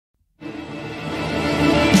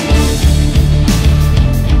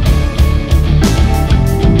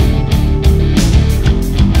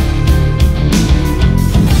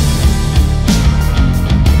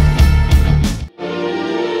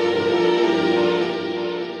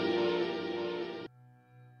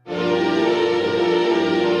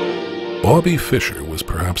Bobby Fischer was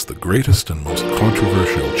perhaps the greatest and most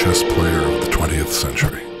controversial chess player of the 20th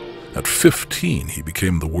century. At 15, he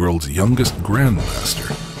became the world's youngest grandmaster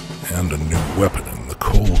and a new weapon in the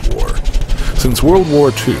Cold War. Since World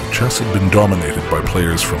War II, chess had been dominated by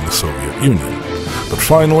players from the Soviet Union. But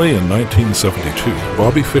finally, in 1972,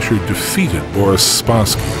 Bobby Fischer defeated Boris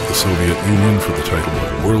Spassky of the Soviet Union for the title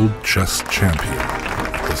of World Chess Champion.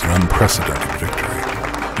 It was an unprecedented victory.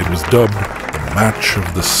 It was dubbed the Match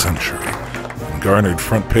of the Century and garnered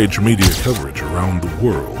front-page media coverage around the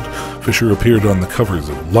world. Fischer appeared on the covers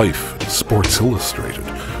of Life and Sports Illustrated.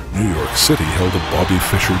 New York City held a Bobby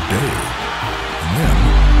Fischer Day. And then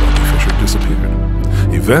Bobby Fischer disappeared.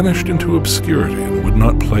 He vanished into obscurity and would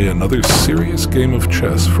not play another serious game of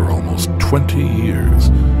chess for almost 20 years.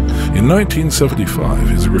 In 1975,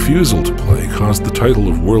 his refusal to play caused the title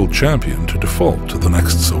of world champion to default to the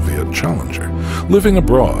next Soviet challenger. Living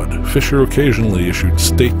abroad, Fischer occasionally issued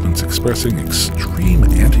statements expressing extreme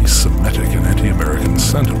anti-Semitic and anti-American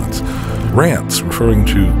sentiments, rants referring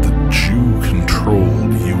to the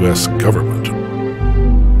Jew-controlled U.S. government,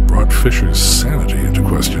 brought Fischer's sanity into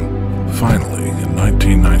question. Finally, in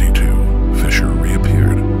 1992, Fischer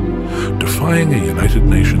reappeared. Defying a United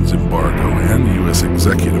Nations embargo and U.S.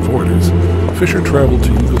 executive orders, Fischer traveled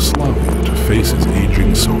to Yugoslavia to face his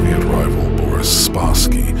aging Soviet rival Boris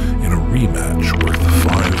Spassky in a rematch worth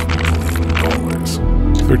 $5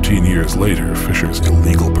 million. 13 years later, Fischer's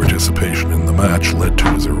illegal participation in the match led to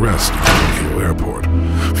his arrest at Tokyo Airport.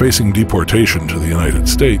 Facing deportation to the United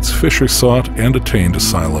States, Fischer sought and attained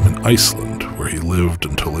asylum in Iceland, where he lived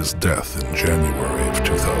until his death in January of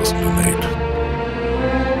 2008.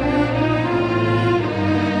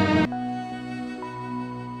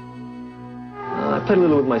 I played a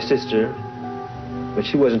little with my sister, but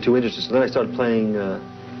she wasn't too interested. So then I started playing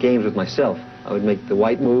games with myself. I would make the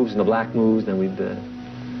white moves and the black moves, and we'd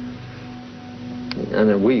and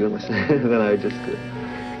then we with myself. Then I would just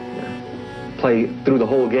play through the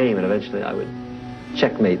whole game, and eventually I would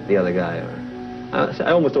checkmate the other guy. Or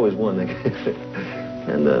I almost always won.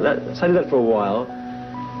 And so I did that for a while.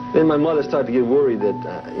 Then my mother started to get worried that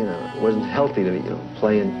it wasn't healthy to be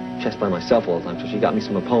playing chess by myself all the time. So she got me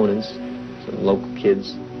some opponents, some local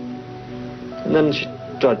kids, and then she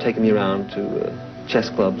started taking me around to chess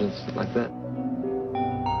clubs and stuff like that.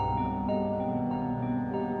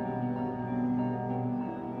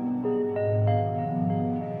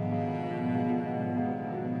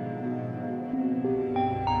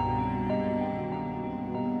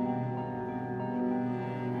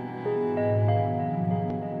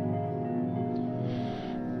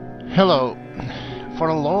 Hello. For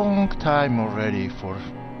a long time already, for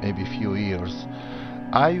maybe a few years,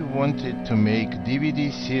 I wanted to make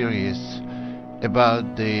DVD series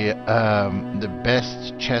about the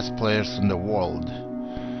best chess players in the world.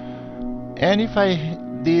 And if I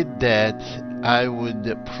did that, I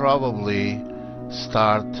would probably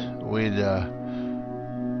start with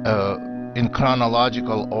in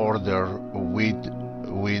chronological order with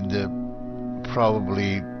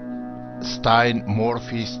probably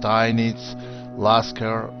Morphy, Steinitz,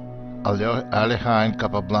 Lasker, Alekhine,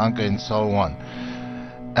 Capablanca, and so on.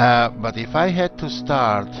 But if I had to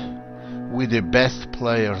start with the best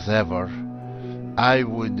players ever, I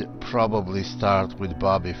would probably start with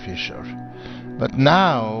Bobby Fischer. But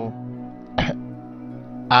now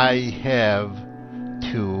I have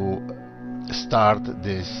to start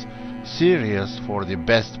this series for the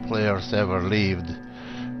best players ever lived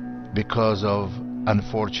because of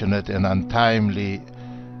unfortunate and untimely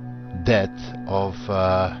death of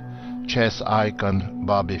chess icon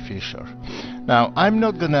Bobby Fischer. Now, I'm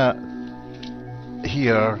not gonna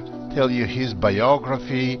here tell you his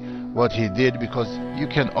biography, what he did, because you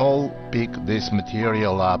can all pick this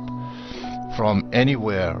material up from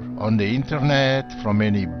anywhere on the internet, from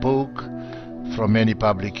any book, from any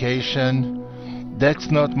publication.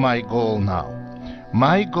 That's not my goal now.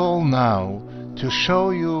 My goal now to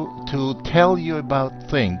show you, to tell you about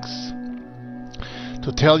things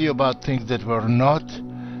that were not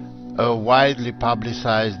widely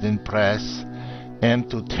publicized in press, and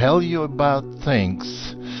to tell you about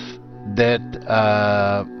things that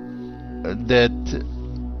that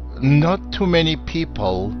not too many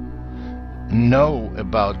people know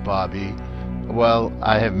about Bobby. Well,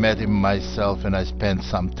 I have met him myself, and I spent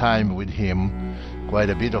some time with him, quite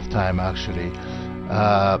a bit of time actually.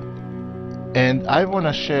 And I want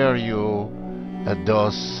to share you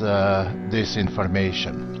this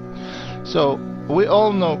information. So we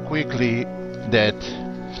all know quickly that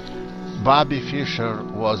Bobby Fischer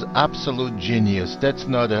was absolute genius. That's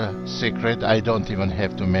not a secret. I don't even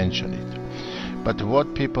have to mention it. But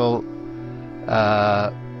what people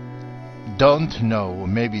don't know,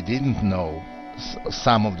 maybe didn't know,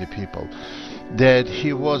 some of the people, that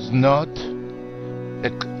he was not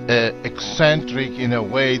eccentric in a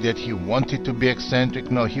way that he wanted to be eccentric.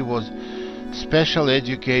 No, he was special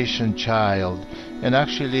education child. And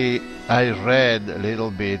actually I read a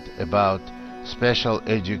little bit about special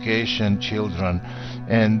education children,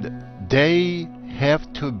 and they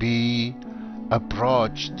have to be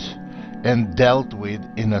approached and dealt with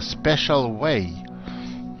in a special way.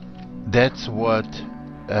 That's what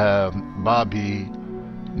Bobby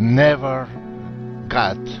never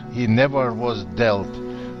got. He never was dealt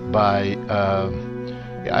by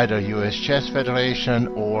either U.S. Chess Federation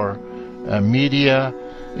or media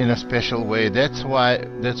in a special way. That's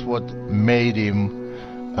what made him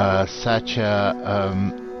such a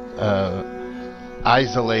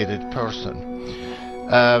isolated person.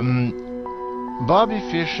 Bobby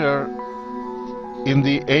Fischer, in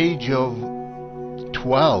the age of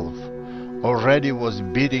 12, already was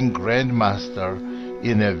beating grandmaster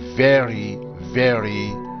in a very,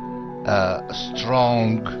 very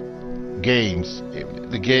strong games.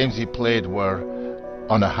 The games he played were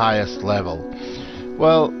on the highest level.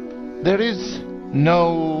 Well, there is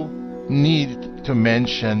no need to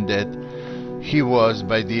mention that he was,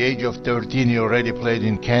 by the age of 13, he already played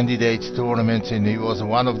in candidates tournaments, and he was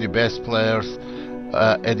one of the best players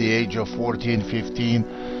at the age of 14, 15,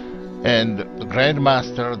 and a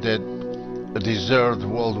grandmaster that deserved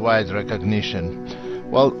worldwide recognition.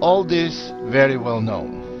 Well, all this very well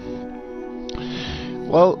known.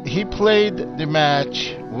 Well, he played the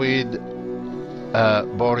match with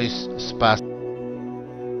Boris Spassky.